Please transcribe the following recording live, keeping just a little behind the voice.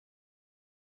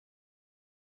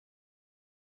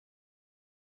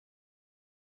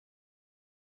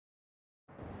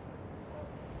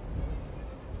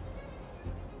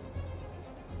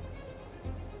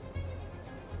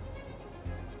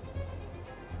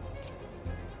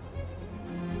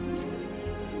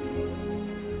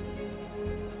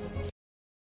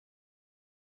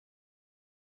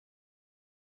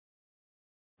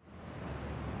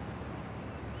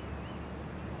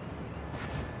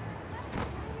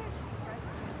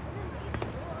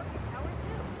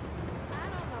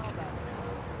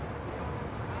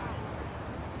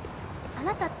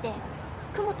なたって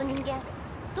雲と人間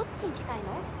どっちに近いの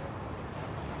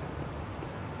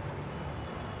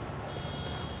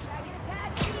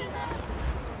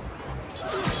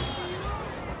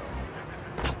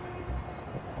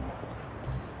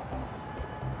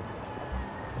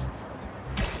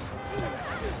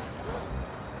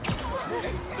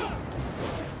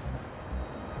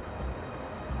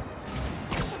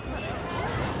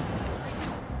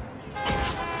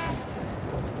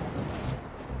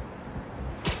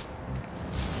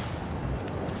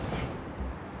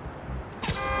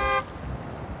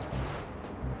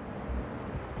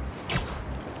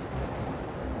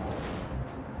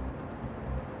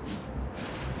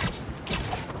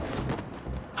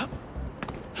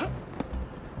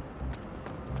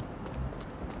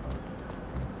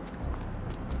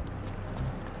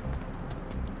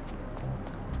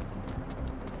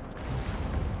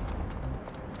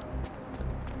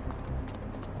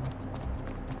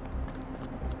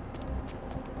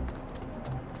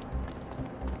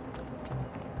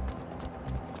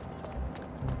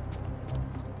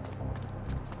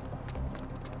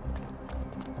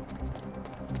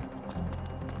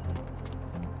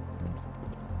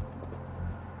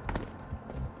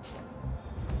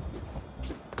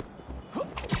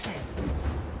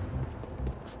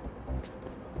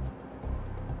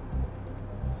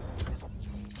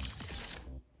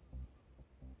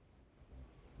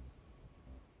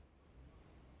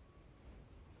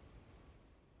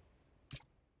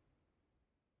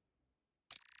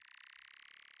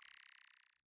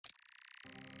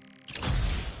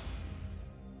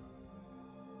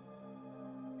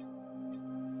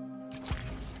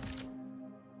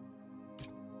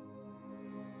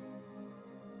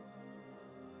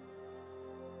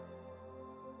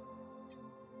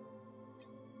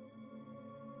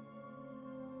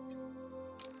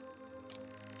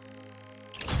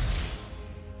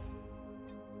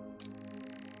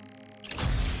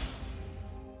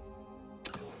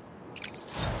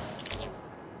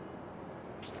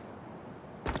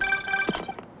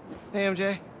？Hey,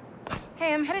 MJ.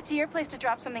 Hey, I'm headed to your place to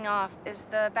drop something off. Is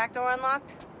the back door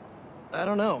unlocked? I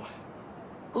don't know.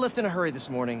 I left in a hurry this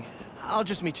morning. I'll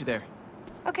just meet you there.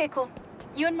 Okay, cool.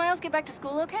 You and Miles get back to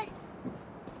school okay?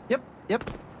 Yep.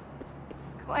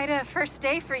 Quite a first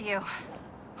day for you.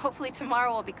 Hopefully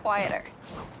tomorrow will be quieter.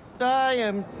 I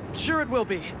am sure it will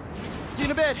be. See you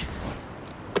in a bit.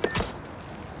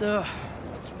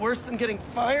 It's worse than getting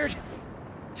fired.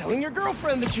 Telling your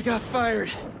girlfriend that you got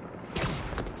fired.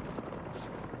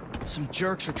 Some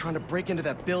jerks are trying to break into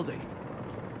that building.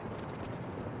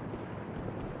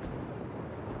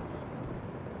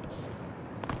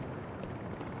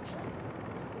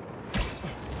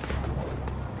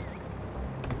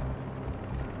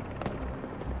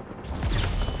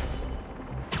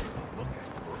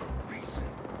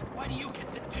 Why do you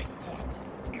get to take point?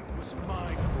 It was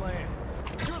my plan.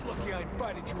 You're lucky I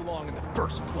invited you along in the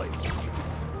first place.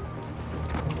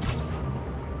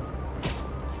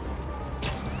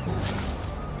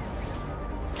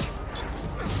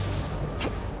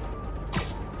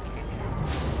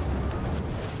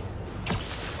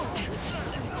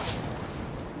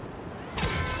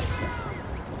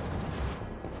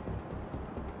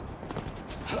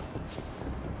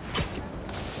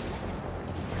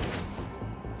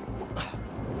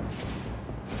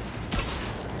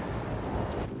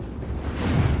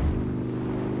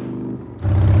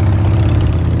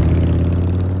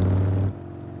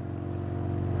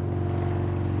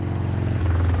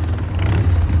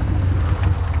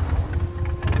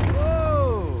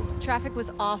 Traffic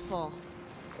was awful.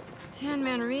 Tan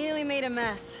Man really made a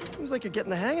mess. Seems like you're getting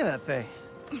the hang of that thing.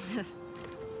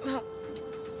 Well,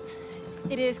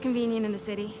 it is convenient in the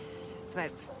city,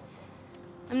 but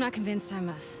I'm not convinced I'm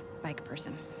a bike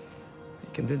person. You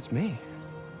convinced me.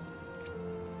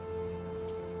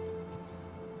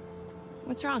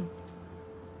 What's wrong?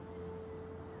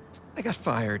 I got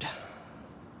fired.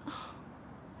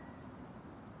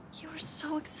 You were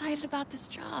so excited about this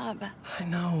job. I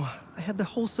know. I had the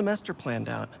whole semester planned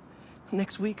out.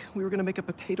 Next week, we were gonna make a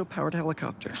potato-powered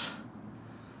helicopter.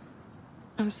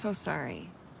 I'm so sorry.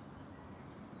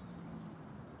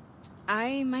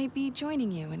 I might be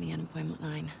joining you in the unemployment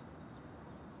line.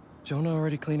 Jonah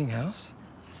already cleaning house?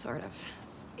 Sort of.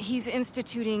 He's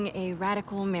instituting a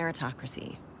radical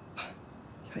meritocracy.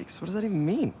 Yikes, what does that even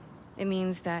mean? It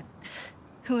means that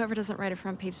whoever doesn't write a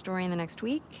front-page story in the next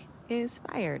week is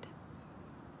fired.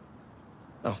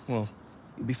 Oh, well,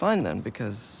 you'll be fine then,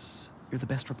 because you're the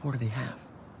best reporter they have.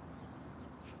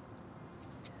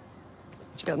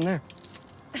 What you got in there?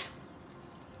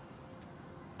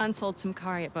 Unsold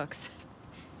Symkaria books.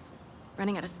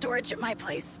 Running out of storage at my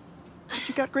place. But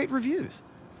you got great reviews.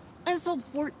 I sold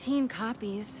 14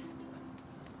 copies.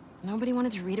 Nobody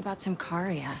wanted to read about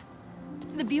Symkaria.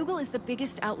 The Bugle is the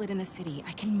biggest outlet in the city.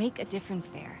 I can make a difference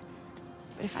there.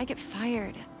 But if I get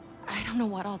fired, I don't know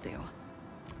what I'll do.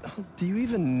 Do you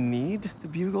even need the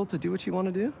Bugle to do what you want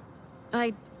to do?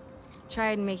 I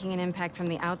tried making an impact from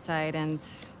the outside and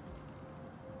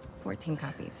 14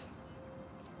 copies.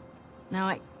 Now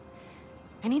I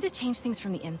need to change things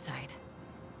from the inside.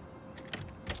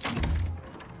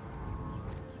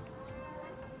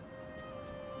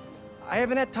 I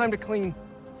haven't had time to clean.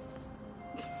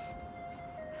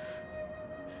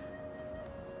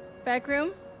 Back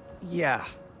room? Yeah.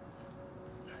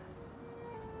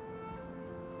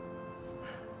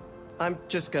 I'm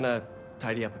just gonna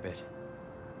tidy up a bit.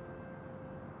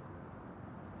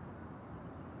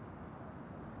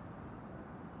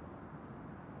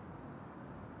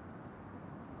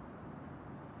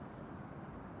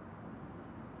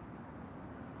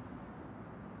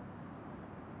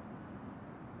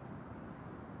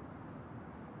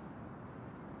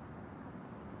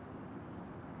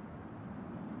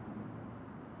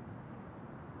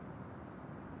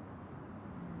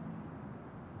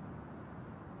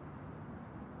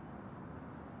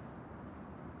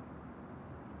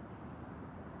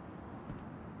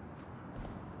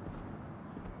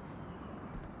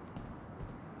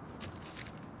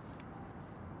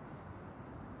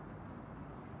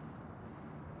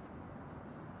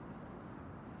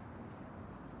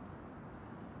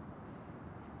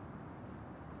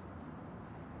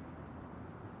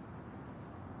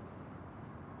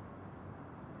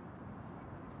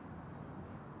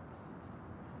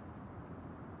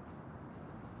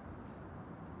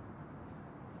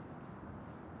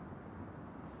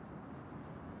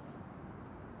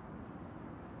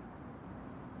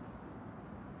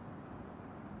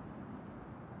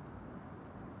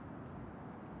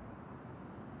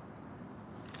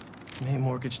 May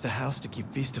mortgaged the house to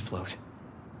keep Beast afloat.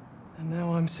 And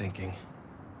now I'm sinking.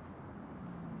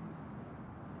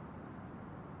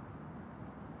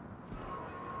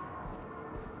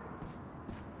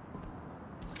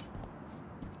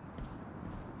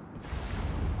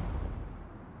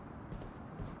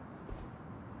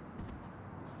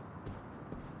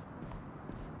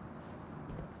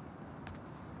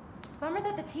 Bummer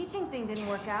that the teaching thing didn't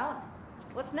work out.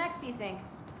 What's next, do you think?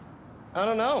 I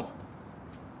don't know.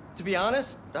 To be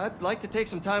honest, I'd like to take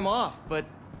some time off, but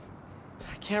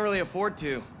I can't really afford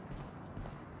to.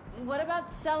 What about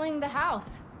selling the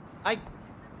house? I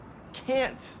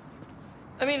can't.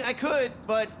 I mean, I could,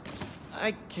 but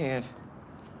I can't.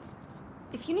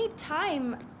 If you need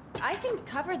time, I can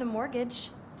cover the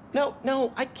mortgage.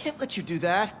 No, I can't let you do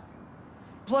that.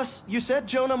 Plus, you said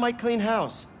Jonah might clean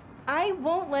house. I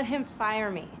won't let him fire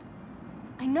me.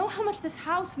 I know how much this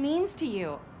house means to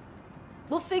you.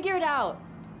 We'll figure it out.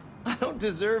 I don't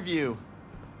deserve you.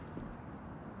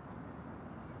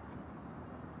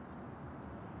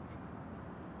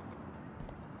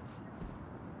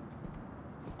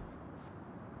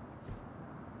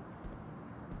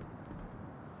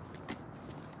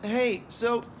 Hey,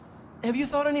 so, have you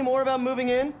thought any more about moving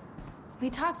in? We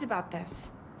talked about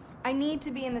this. I need to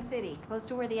be in the city, close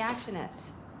to where the action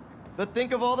is. But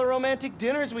think of all the romantic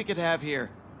dinners we could have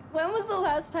here. When was the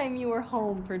last time you were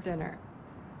home for dinner?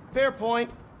 Fair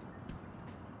point.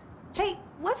 Hey,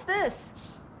 what's this?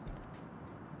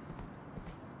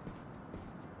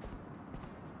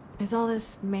 Is all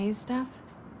this May's stuff?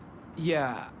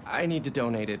 Yeah, I need to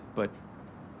donate it, but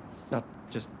not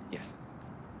just yet.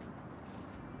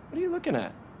 What are you looking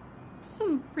at?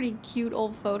 Some pretty cute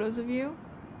old photos of you.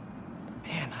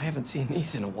 Man, I haven't seen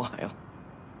these in a while.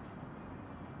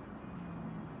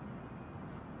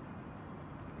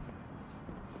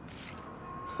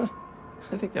 Huh.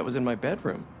 I think that was in my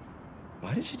bedroom.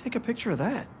 Why did you take a picture of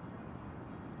that?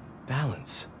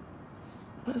 Balance.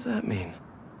 What does that mean?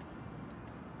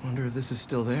 Wonder if this is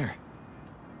still there.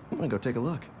 I'm gonna go take a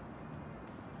look.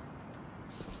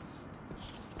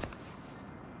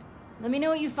 Let me know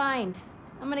what you find.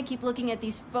 I'm gonna keep looking at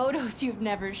these photos you've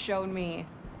never shown me.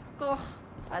 Ugh,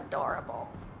 adorable.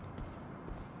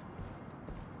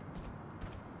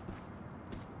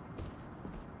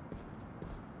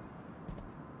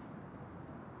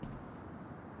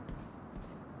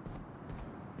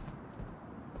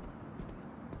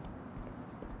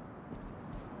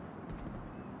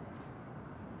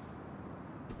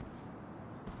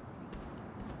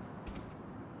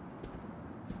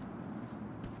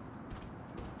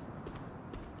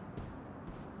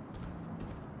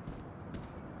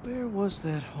 Where was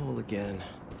that hole again?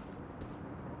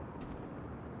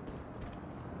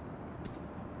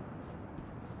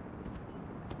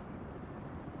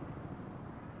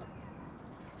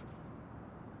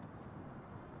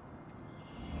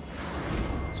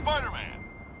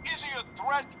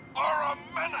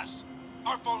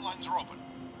 Our phone lines are open.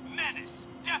 Menace.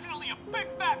 Definitely a big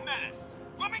fat menace.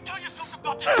 Let me tell you something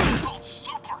about this thing called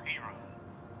superhero.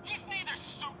 He's neither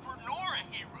super nor a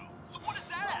hero. So what is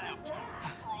that out to? A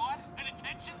fraud? An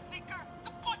attention seeker? It's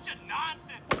a bunch of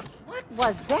nonsense. What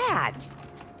was that?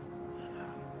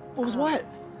 What was what?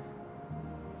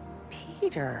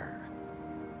 Peter.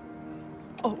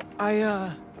 Oh,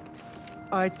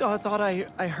 I thought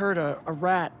I heard a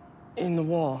rat in the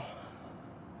wall.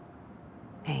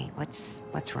 Hey, what's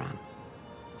wrong?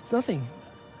 It's nothing.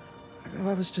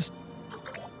 I was just...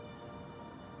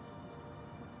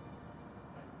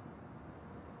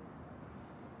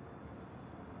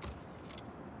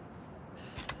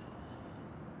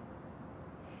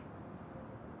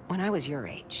 When I was your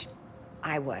age,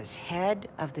 I was head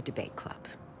of the debate club,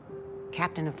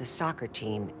 captain of the soccer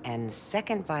team, and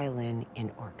second violin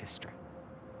in orchestra.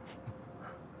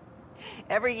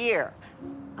 Every year,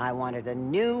 I wanted a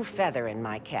new feather in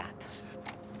my cap.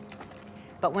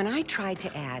 But when I tried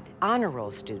to add honor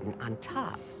roll student on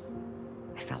top,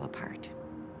 I fell apart.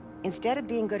 Instead of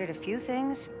being good at a few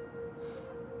things,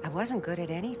 I wasn't good at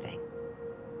anything.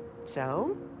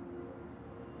 So,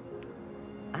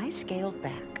 I scaled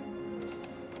back.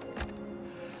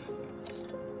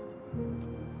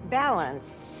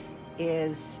 Balance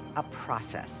is a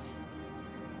process,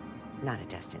 not a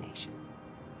destination.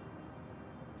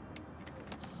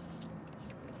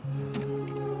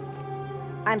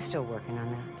 I'm still working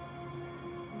on that.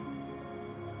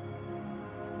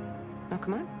 Oh,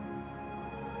 come on.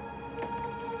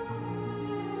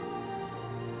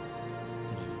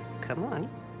 Come on.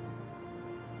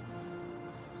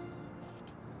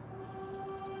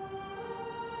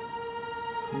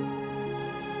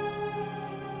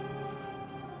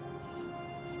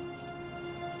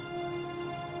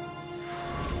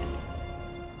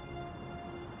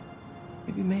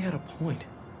 Maybe May had a point.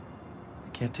 I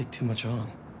can't take too much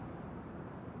on.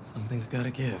 Something's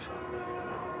gotta give.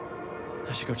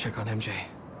 I should go check on MJ.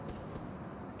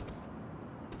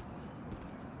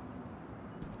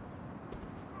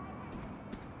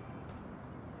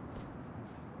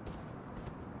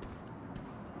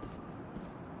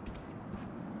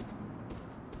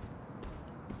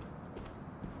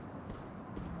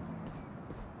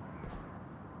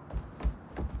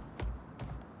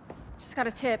 Just got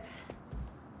a tip.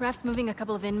 Raph's moving a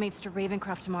couple of inmates to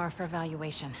Ravencroft tomorrow for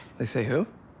evaluation. They say who?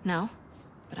 No,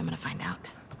 but I'm gonna find out.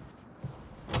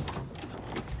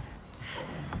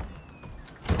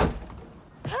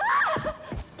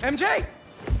 MJ!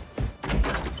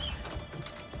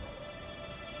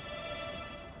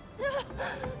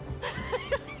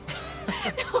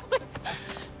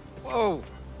 Whoa!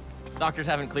 Doctors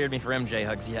haven't cleared me for MJ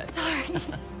hugs yet. Sorry.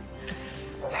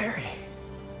 Harry.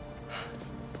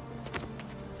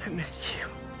 I missed you.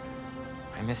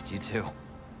 I missed you too.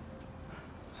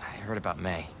 I heard about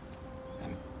May.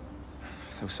 I'm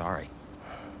so sorry.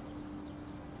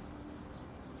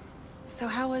 So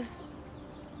how was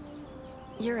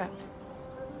Europe?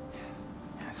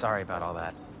 Sorry about all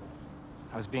that.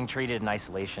 I was being treated in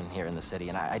isolation here in the city,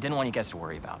 and I didn't want you guys to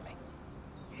worry about me.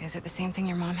 Is it the same thing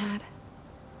your mom had?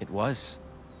 It was.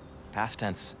 Past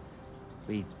tense.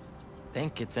 We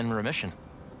think it's in remission.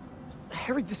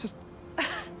 Harry, this is...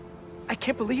 I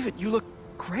can't believe it. You look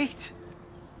great.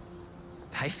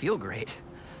 I feel great.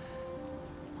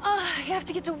 I have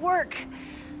to get to work.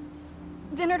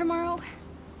 Dinner tomorrow?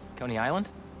 Coney Island?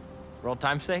 For old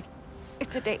time's sake?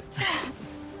 It's a date.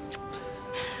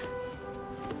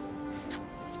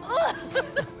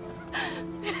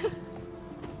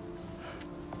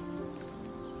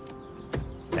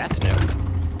 That's new.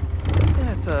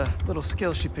 Yeah, it's a little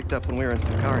skill she picked up when we were in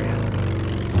Sakaria.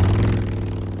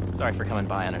 Sorry for coming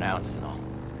by unannounced and all.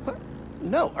 What?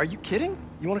 No, are you kidding?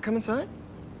 You want to come inside?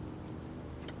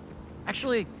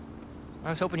 Actually, I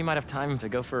was hoping you might have time to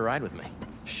go for a ride with me.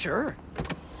 Sure.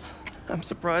 I'm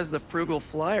surprised the frugal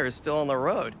flyer is still on the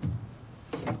road.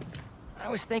 I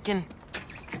was thinking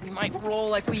we might roll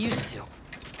like we used to.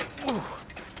 Ooh.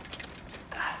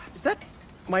 Is that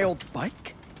my old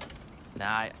bike? Nah,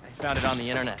 I found it on the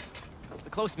internet. It's a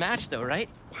close match though, right?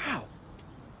 Wow.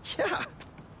 Yeah.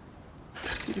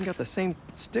 It's even got the same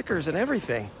stickers and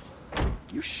everything.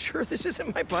 You sure this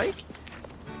isn't my bike?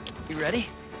 You ready?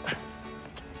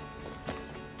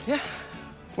 Yeah.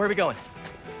 Where are we going?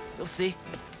 You'll see.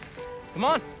 Come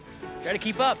on. Try to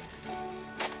keep up.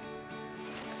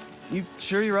 You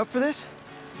sure you're up for this?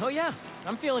 Oh yeah,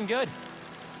 I'm feeling good.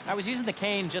 I was using the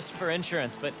cane just for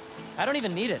insurance, but I don't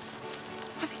even need it.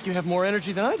 I think you have more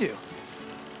energy than I do.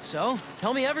 So,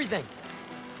 tell me everything.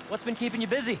 What's been keeping you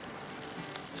busy?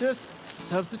 Just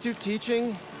substitute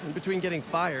teaching in between getting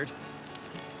fired.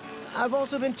 I've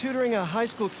also been tutoring a high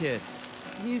school kid.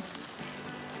 He's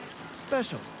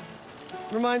special.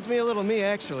 Reminds me a little of me,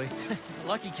 actually.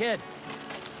 Lucky kid.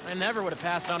 I never would have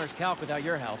passed honors calc without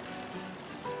your help.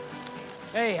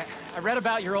 Hey, I read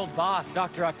about your old boss,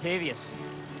 Dr. Octavius.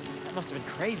 That must have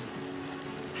been crazy.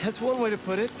 That's one way to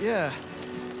put it, yeah.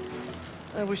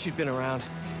 I wish you'd been around.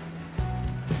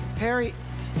 Harry,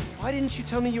 why didn't you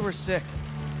tell me you were sick?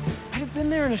 I'd have been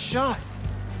there in a shot.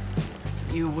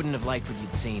 You wouldn't have liked what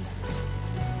you'd seen.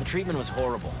 The treatment was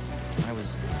horrible. I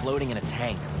was floating in a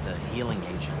tank with a healing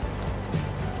agent.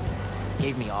 It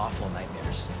gave me awful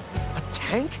nightmares. A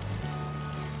tank?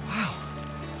 Wow.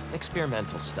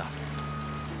 Experimental stuff.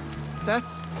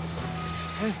 That's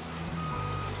intense.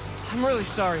 I'm really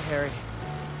sorry, Harry.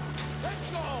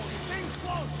 Let's go! Things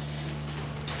close!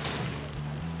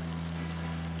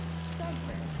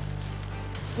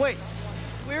 Wait,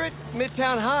 we're at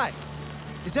Midtown High.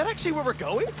 Is that actually where we're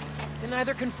going? Can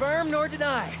neither confirm nor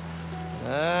deny.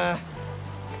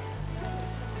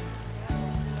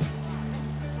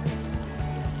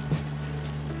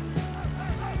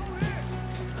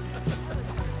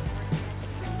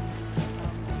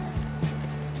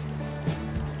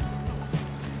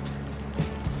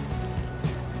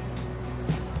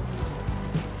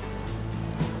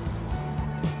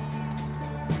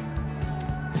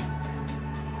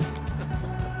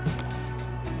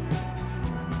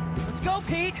 Go,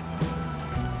 Pete!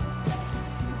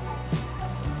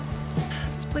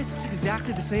 This place looks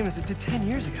exactly the same as it did 10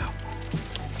 years ago.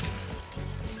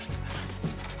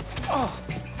 Oh!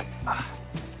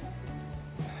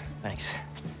 Thanks.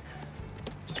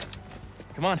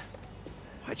 Come on.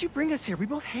 Why'd you bring us here? We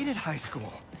both hated high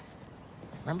school.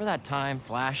 Remember that time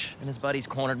Flash and his buddies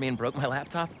cornered me and broke my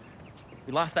laptop?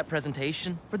 We lost that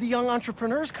presentation, For the Young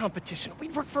Entrepreneurs Competition.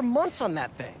 We'd worked for months on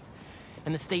that thing.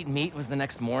 and the state meet was the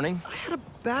next morning, I had a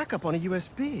backup on a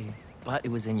USB. but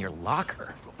it was in your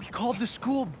locker. We called the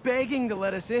school begging to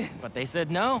let us in. But they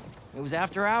said no. It was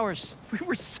after hours. We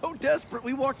were so desperate,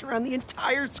 we walked around the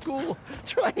entire school,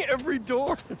 trying every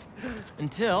door.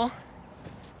 Until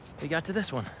we got to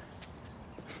this one.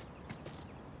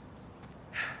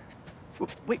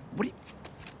 Wait, what do you...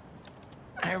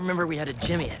 I remember we had to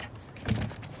jimmy it.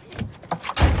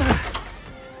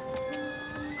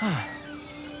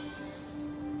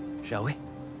 Shall we?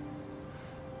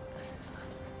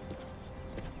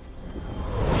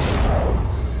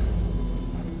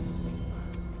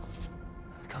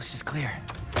 The coast is clear.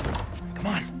 Come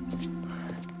on.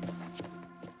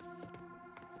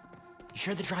 You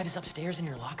sure the drive is upstairs in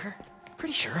your locker?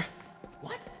 Pretty sure.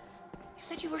 What? You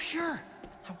said you were sure.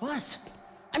 I was.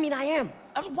 I mean, I am.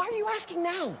 Why are you asking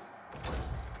now?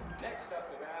 Next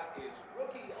up to bat is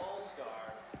rookie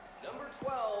all-star, number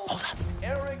 12, Hold up.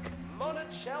 Eric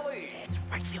Monticelli. It's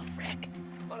right field Rick.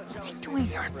 What's he doing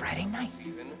here on Friday night?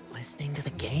 Listening to the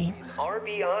game?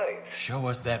 RBIs. Show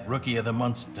us that Rookie of the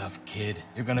Month stuff, kid.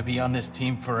 You're gonna be on this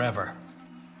team forever.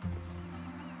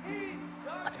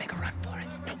 Let's make a run for it.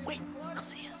 No, wait. He'll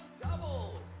see us.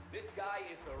 Double. This guy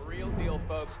is the real deal,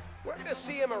 folks. We're gonna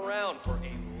see him around for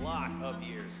a lot of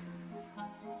years.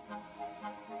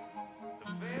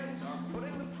 The fans are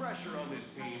putting the pressure on this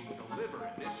team to deliver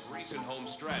in this recent home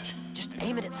stretch. Just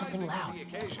aim it at something loud. The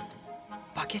occasion.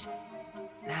 Bucket?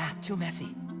 Nah, too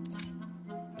messy.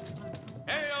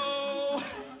 Heyo!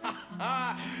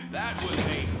 That was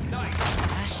a nice.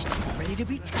 Ash, get ready to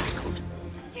be tackled.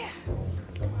 Yeah.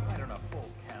 Right on a full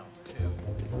count, too.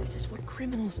 This is what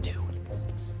criminals do.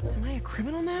 Am I a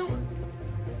criminal now?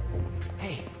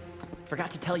 Hey,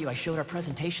 forgot to tell you I showed our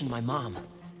presentation to my mom.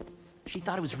 She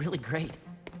thought it was really great.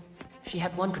 She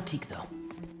had one critique, though.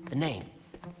 The name.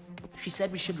 She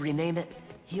said we should rename it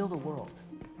Heal the World.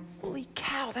 Holy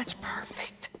cow, that's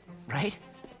perfect. Right?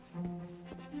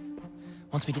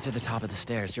 Once we get to the top of the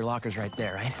stairs, your locker's right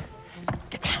there, right?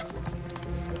 Get down.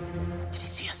 Did he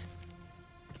see us?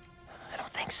 I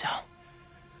don't think so.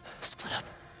 Split up.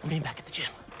 We'll meet back at the gym.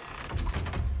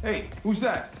 Hey, who's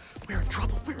that? We're in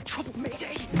trouble. We're in trouble,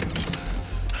 Mayday.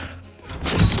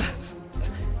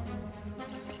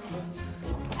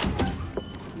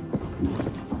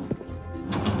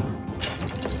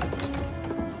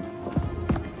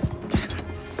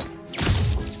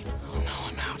 Oh no,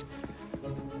 I'm out.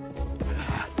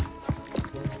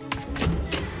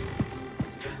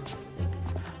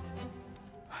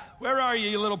 Where are you,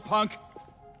 you little punk?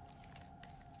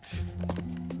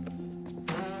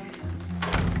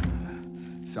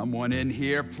 Someone in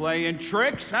here playing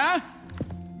tricks, huh?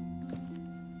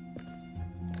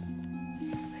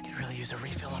 I could really use a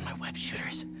refill on my web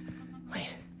shooters.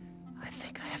 Wait, I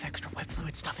think I have extra web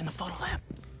fluid stuff in the photo lab.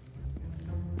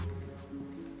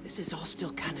 This is all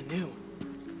still kind of new.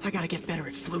 I gotta get better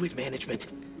at fluid management.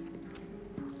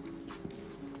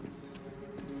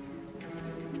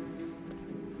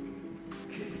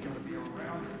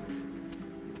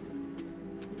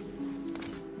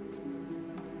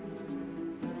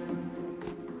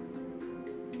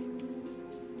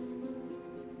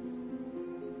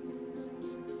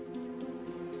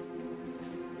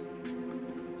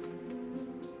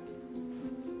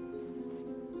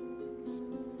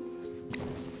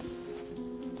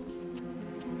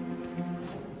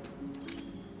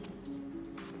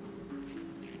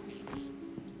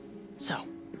 So,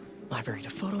 library to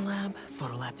photo lab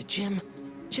to gym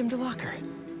to locker.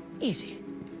 Easy.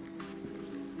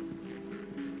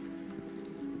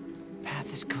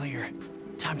 Path is clear.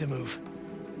 Time to move.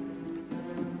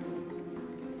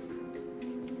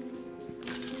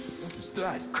 What's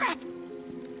that? Crap!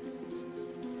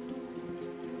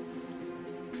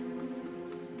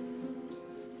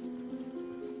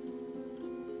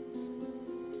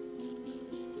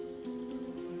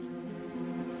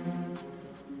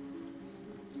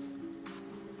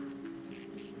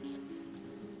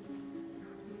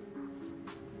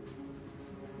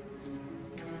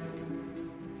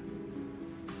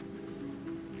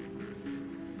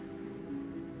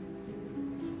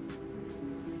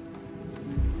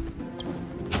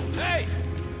 Hey!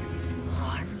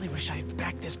 Oh, I really wish I had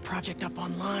backed this project up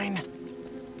online.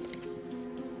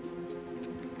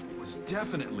 Was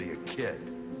definitely a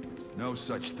kid. No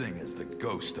such thing as the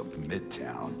ghost of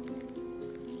Midtown.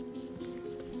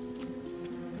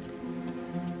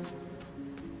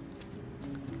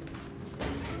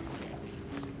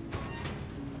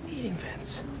 Heating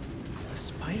vents. A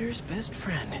spider's best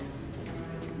friend.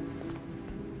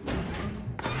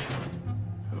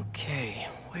 Okay,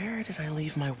 where did I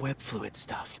leave my web fluid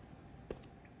stuff?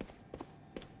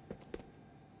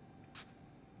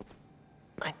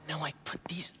 I know I put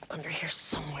these under here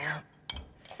somewhere.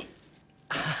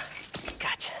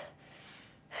 Gotcha.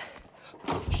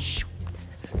 Oh, shoot.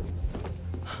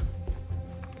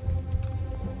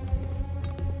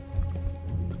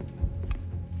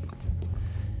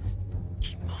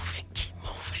 Keep moving, keep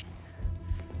moving.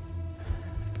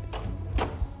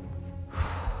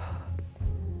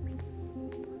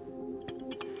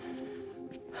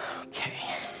 Okay.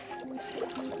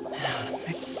 Now to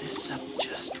mix this up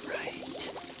just right.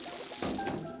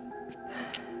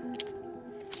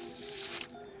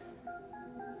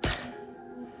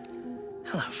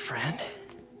 Hello, friend.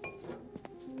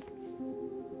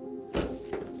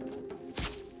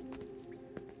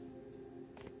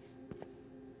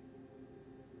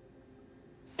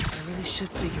 I really should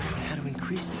figure out how to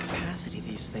increase the capacity of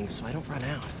these things so I don't run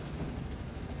out.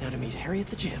 Now to meet Harry at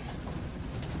the gym.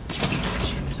 The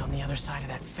gym is on the other side of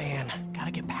that fan.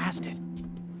 Gotta get past it.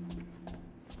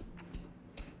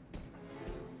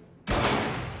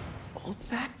 Old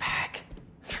backpack.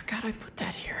 Forgot I put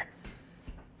that here.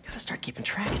 Gotta start keeping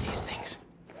track of these things.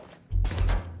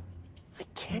 I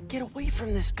can't get away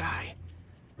from this guy.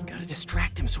 Gotta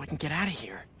distract him so I can get out of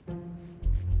here.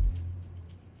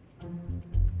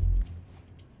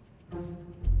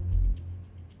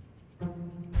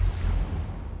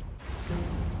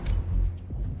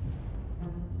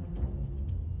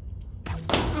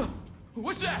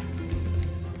 What's that?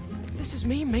 This is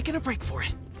me making a break for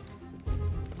it.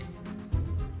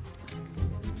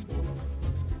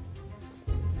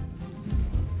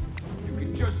 You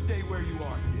can just stay where you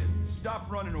are, kid.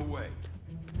 Stop running away.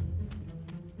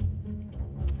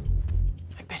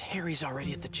 I bet Harry's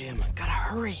already at the gym. Gotta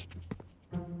hurry.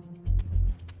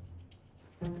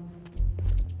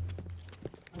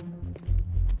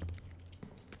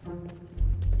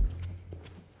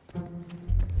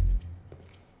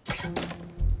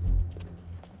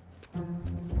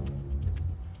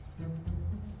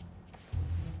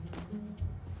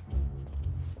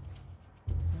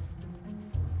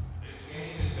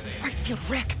 Right field,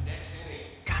 Rick.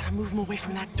 Gotta move him away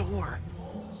from that door.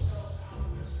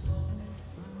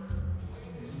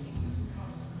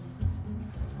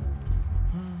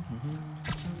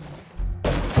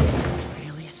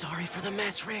 Really sorry for the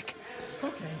mess, Rick.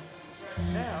 Okay.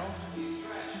 Now, you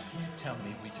can't tell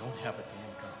me we don't have a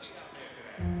damn ghost.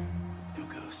 No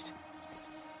ghost.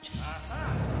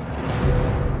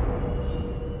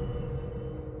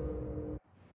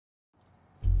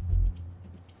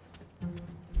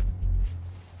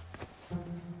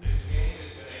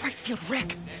 Right field,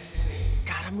 Rick.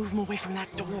 Gotta move him away from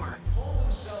that door.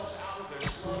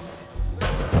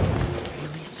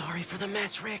 Really sorry for the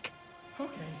mess, Rick.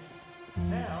 Okay.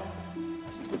 Now, you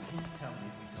can't tell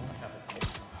me we don't have a damn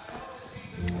ghost.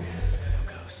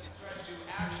 No ghost.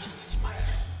 Just a spider.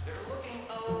 They're looking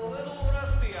a little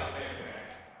rusty out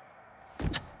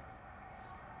there.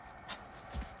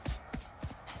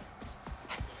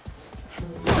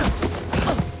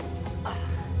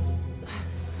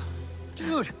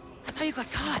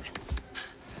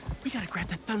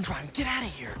 thumb drive. Get out of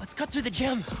here. Let's cut through the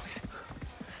gym.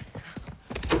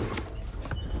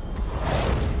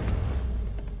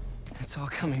 It's all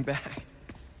coming back.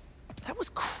 That was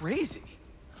crazy.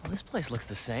 Well, this place looks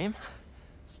the same.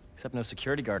 Except no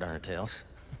security guard on our tails.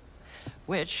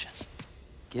 Which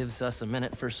gives us a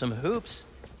minute for some hoops.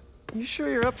 You sure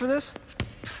you're up for this?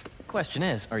 Question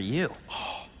is, are you?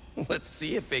 Let's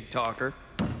see it, big talker.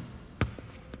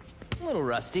 A little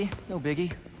rusty, no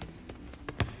biggie.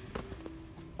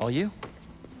 All you?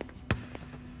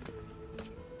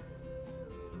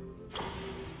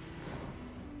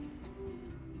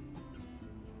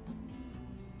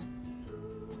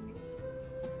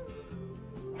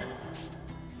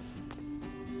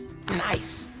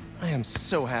 Nice! I am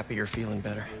so happy you're feeling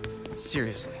better.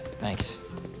 Seriously. Thanks.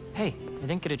 Hey, I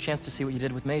didn't get a chance to see what you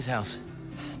did with May's house.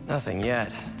 Nothing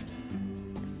yet.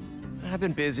 I've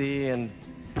been busy and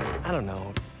I don't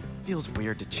know. It feels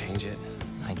weird to change it.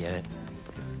 I get it.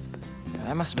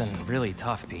 That must have been really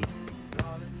tough, Pete.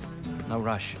 No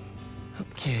rush.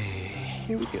 Okay,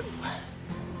 here we go.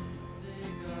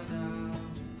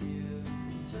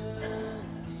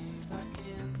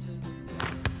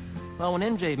 Well, when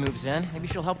MJ moves in, maybe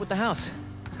she'll help with the house.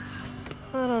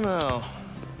 I don't know.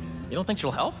 You don't think she'll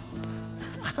help?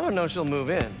 I don't know she'll move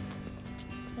in.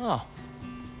 Oh.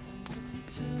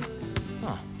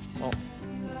 Oh, well,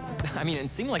 I mean,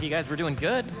 it seemed like you guys were doing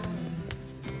good.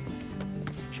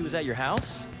 She was at your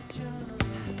house?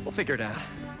 We'll figure it out.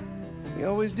 We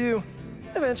always do.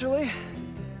 Eventually.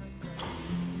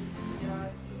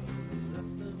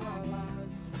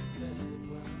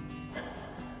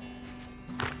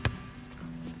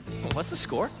 What's the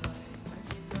score?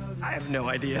 I have no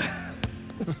idea.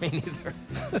 Me neither.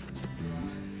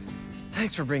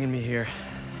 Thanks for bringing me here.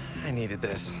 I needed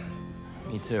this.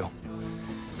 Me too.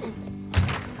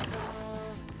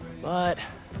 But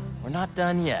we're not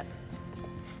done yet.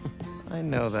 I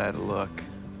know that look.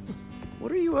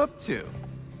 What are you up to?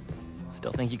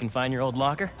 Still think you can find your old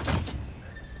locker?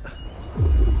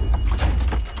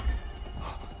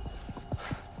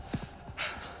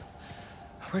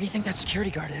 Where do you think that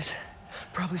security guard is?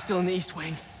 Probably still in the East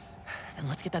Wing. Then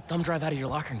let's get that thumb drive out of your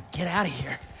locker and get out of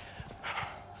here.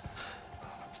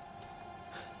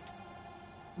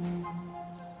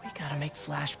 We gotta make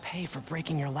Flash pay for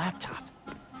breaking your laptop.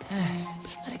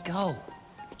 Just let it go.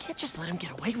 You can't just let him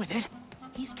get away with it.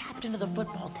 He's captain of the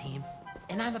football team,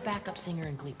 and I'm a backup singer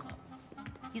in Glee Club.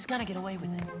 He's gonna get away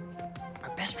with it.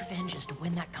 Our best revenge is to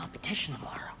win that competition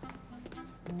tomorrow.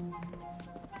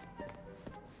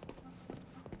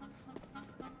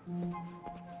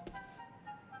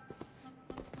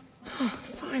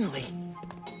 Finally.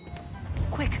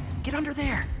 Quick, get under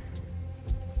there.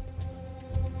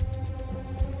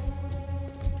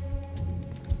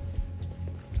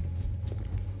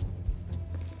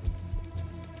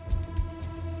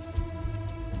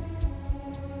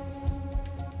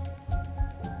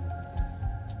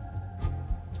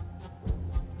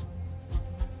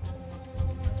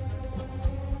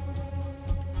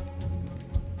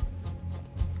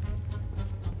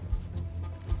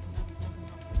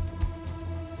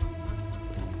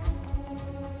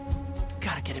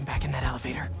 Gotta get him back in that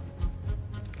elevator.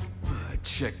 I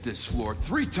checked this floor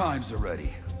 3 times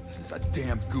already. This is a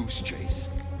damn goose chase.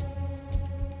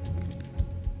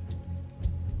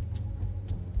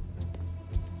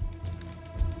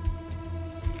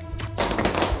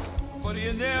 Anybody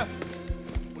in there?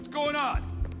 What's going on?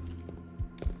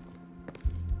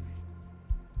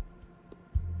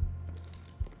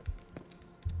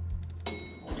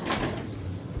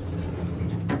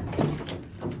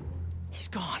 He's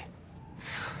gone.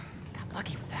 Got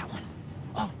lucky with that one.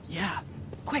 Oh, yeah.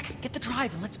 Quick, get the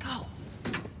drive and let's go.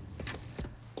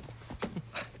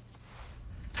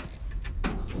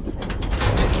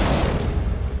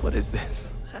 What is this?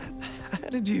 How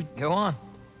did you... Go on.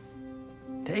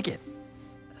 Take it.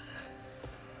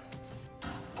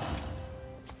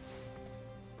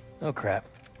 Oh, crap.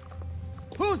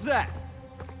 Who's that?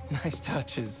 Nice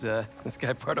touch. Is this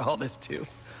guy part of all this too?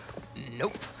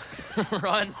 Nope.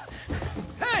 Run.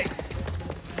 Hey!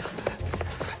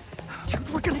 Dude,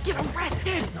 we're gonna get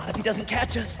arrested! Not if he doesn't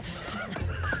catch us.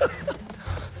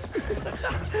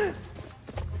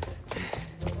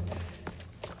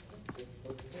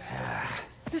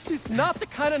 This is not the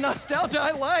kind of nostalgia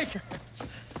I like.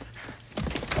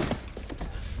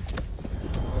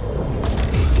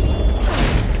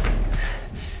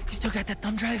 You still got that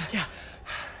thumb drive? Yeah.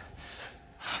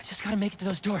 I just gotta make it to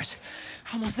those doors.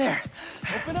 Almost there.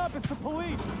 Open up, it's the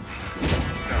police!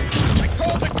 I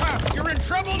called the cops! You're in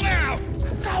trouble now!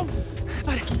 Go!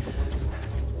 But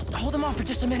hold them off for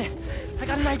just a minute. I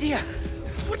got an idea.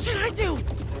 What should I do?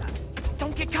 Don't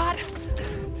Don't get caught!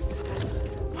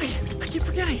 Wait, I keep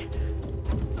forgetting.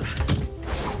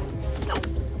 No.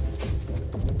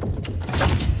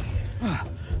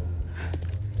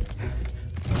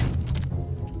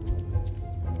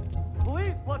 Police,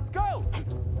 let's go!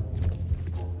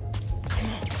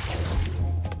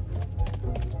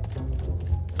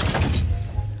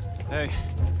 Hey,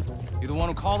 you the one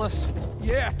who called us?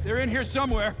 Yeah, they're in here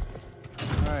somewhere.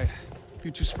 All right,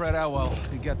 you two spread out while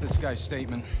you get this guy's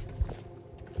statement.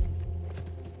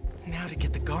 Now to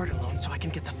get the guard alone so I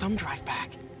can get the thumb drive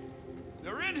back.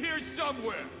 They're in here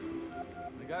somewhere!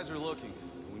 The guys are looking.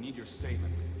 We need your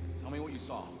statement. Tell me what you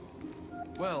saw.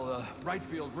 Well, right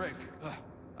field Rick.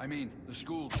 I mean, the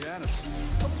school janitor.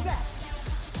 What's that?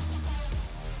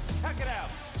 Check it out.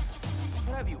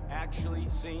 What have you actually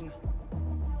seen?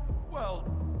 Well,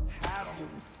 have you...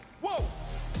 Whoa!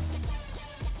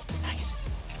 Nice.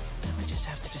 Now I just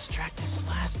have to distract this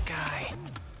last guy.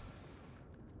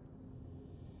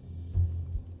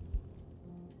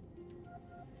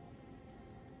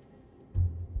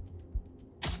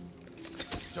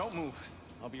 Don't move.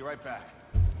 I'll be right back.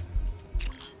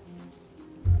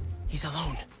 He's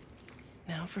alone.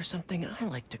 Now for something I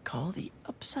like to call the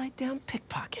upside-down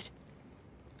pickpocket.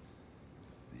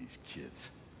 These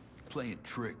kids. Playing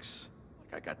tricks.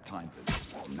 Like I got time for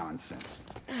this nonsense.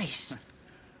 Nice.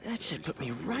 That should put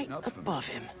me right above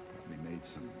him. We made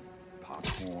some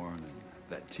popcorn and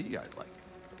that tea I like.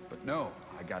 But no,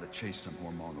 I gotta chase some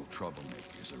hormonal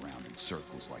troublemakers around in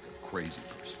circles like a crazy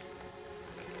person.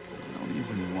 I don't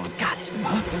even want... Got it.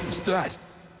 Huh? What was that?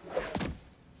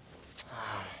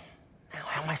 Now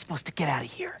how am I supposed to get out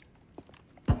of here?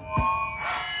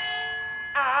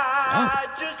 I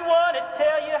just want to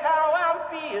tell you how I'm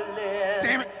feeling.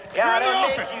 Damn it! Gotta You're in the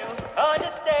make office! you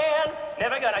understand.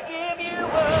 Never gonna give you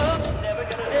up. Never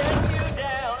gonna let you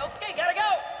down. Okay, gotta go.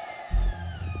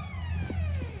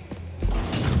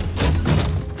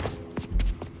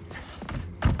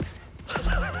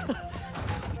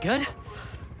 You good?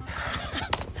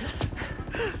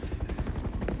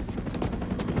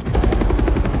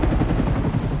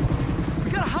 We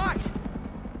gotta hide!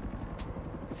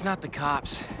 It's not the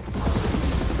cops.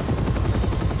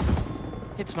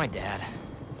 It's my dad.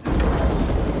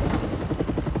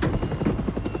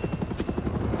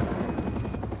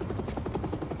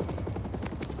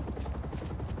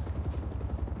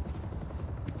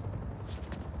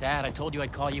 Dad, I told you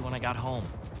I'd call you when I got home.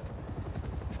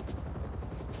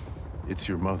 It's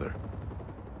your mother.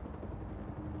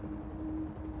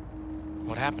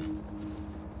 What happened?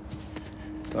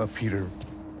 Peter,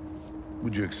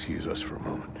 would you excuse us for a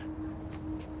moment?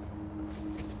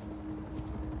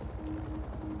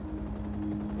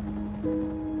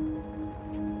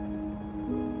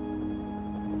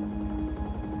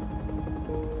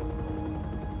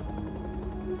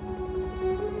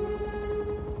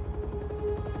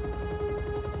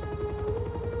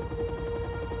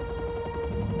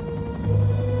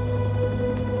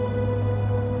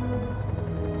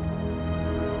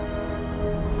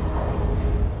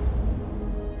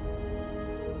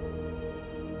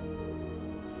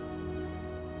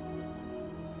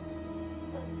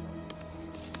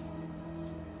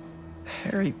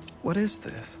 Harry, what is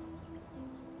this?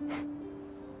 You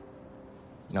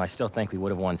know, I still think we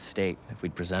would have won state if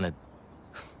we'd presented.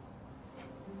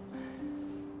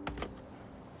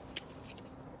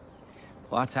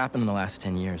 Lots happened in the last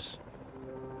 10 years.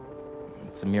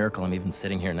 It's a miracle I'm even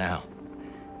sitting here now.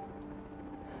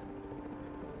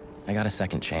 I got a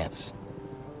second chance.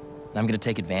 And I'm gonna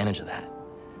take advantage of that.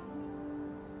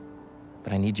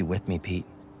 But I need you with me, Pete.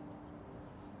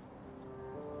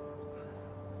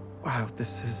 Wow,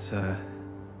 this is, a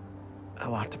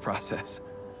lot to process.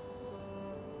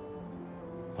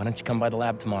 Why don't you come by the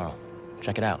lab tomorrow?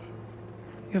 Check it out.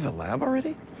 You have a lab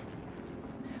already?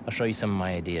 I'll show you some of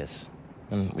my ideas,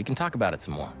 and we can talk about it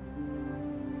some more.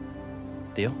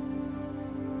 Deal?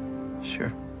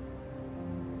 Sure.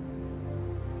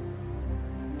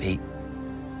 Pete,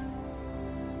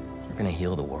 we're gonna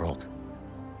heal the world.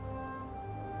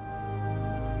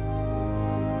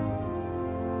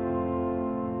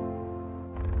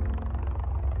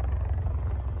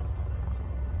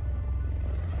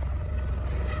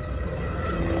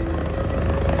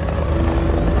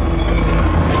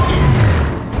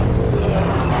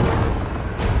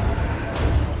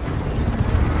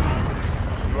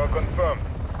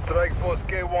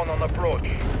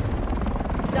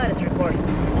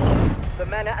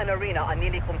 Arena are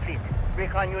nearly complete.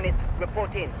 Recon units,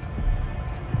 report in.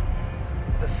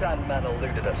 The Sandman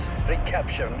eluded us.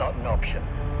 Recapture not an option.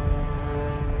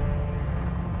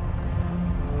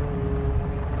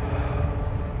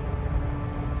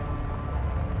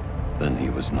 Then he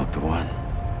was not the one.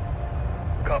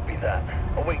 Copy that.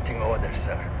 Awaiting orders,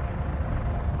 sir.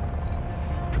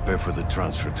 Prepare for the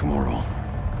transfer tomorrow.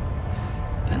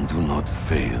 And do not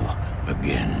fail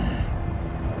again.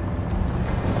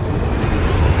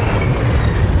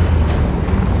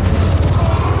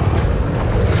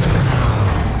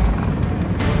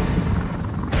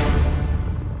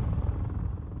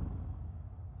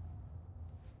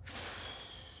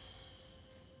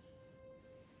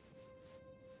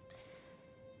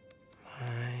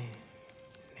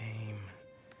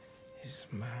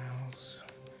 Miles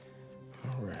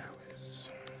Morales.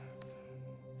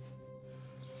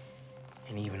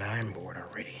 And even I'm bored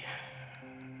already.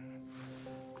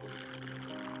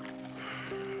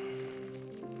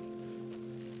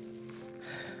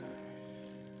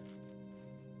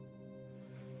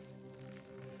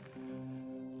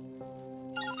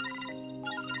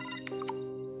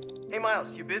 Hey,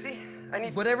 Miles, you busy? I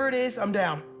need... Whatever it is, I'm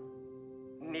down.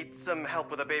 Need some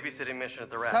help with a babysitting mission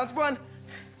at the raft. Sounds fun.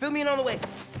 Fill me in on the way.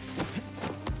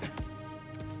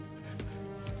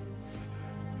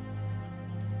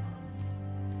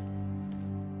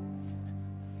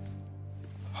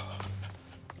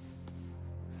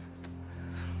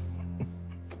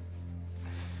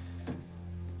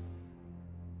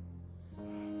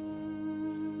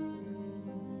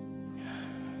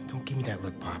 Don't give me that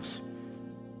look, Pops.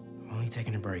 I'm only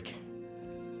taking a break.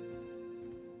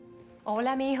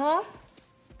 Hola, mijo.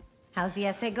 How's the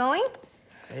essay going?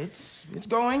 It's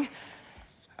going.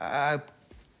 I'm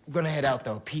gonna head out,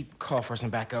 though. Pete called for some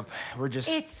backup. We're just...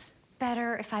 It's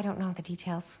better if I don't know the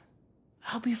details.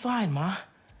 I'll be fine, Ma.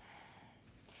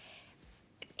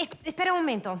 Espera un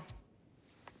momento.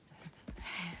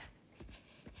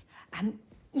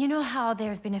 You know how there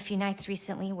have been a few nights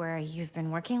recently where you've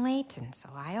been working late, and so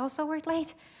I also worked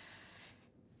late?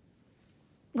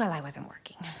 Well, I wasn't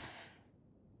working.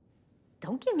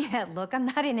 Don't give me that look. I'm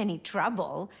not in any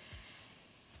trouble.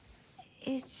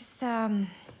 It's just,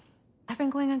 I've been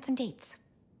going on some dates.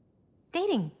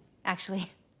 Dating,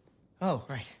 actually. Oh,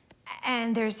 right.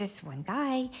 And there's this one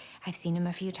guy. I've seen him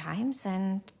a few times,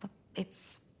 and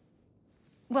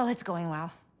well, it's going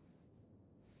well.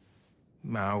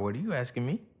 Ma, what are you asking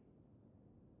me?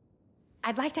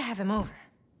 I'd like to have him over.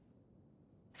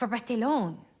 For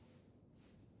Bartelone.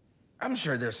 I'm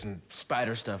sure there's some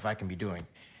spider stuff I can be doing.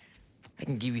 I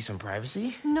can give you some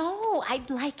privacy. No, I'd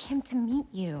like him to meet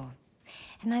you.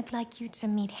 And I'd like you to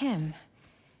meet him.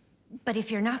 But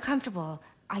if you're not comfortable,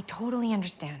 I totally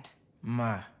understand.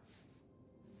 Ma,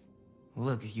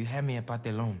 look, you had me at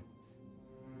Bartelone.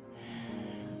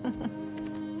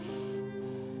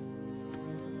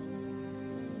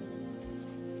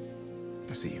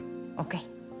 I'll see you. Okay.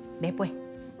 Después.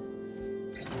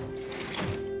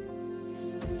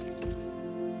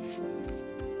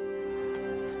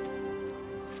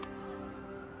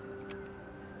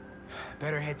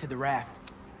 Better head to the raft.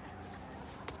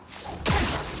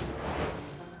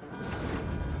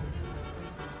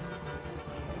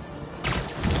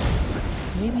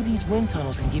 Maybe these wind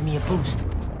tunnels can give me a boost.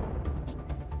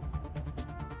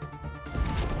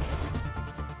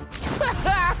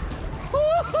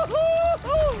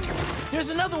 There's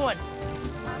another one!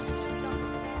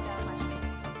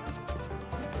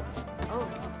 Oh,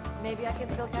 maybe I can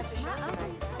still catch a shot.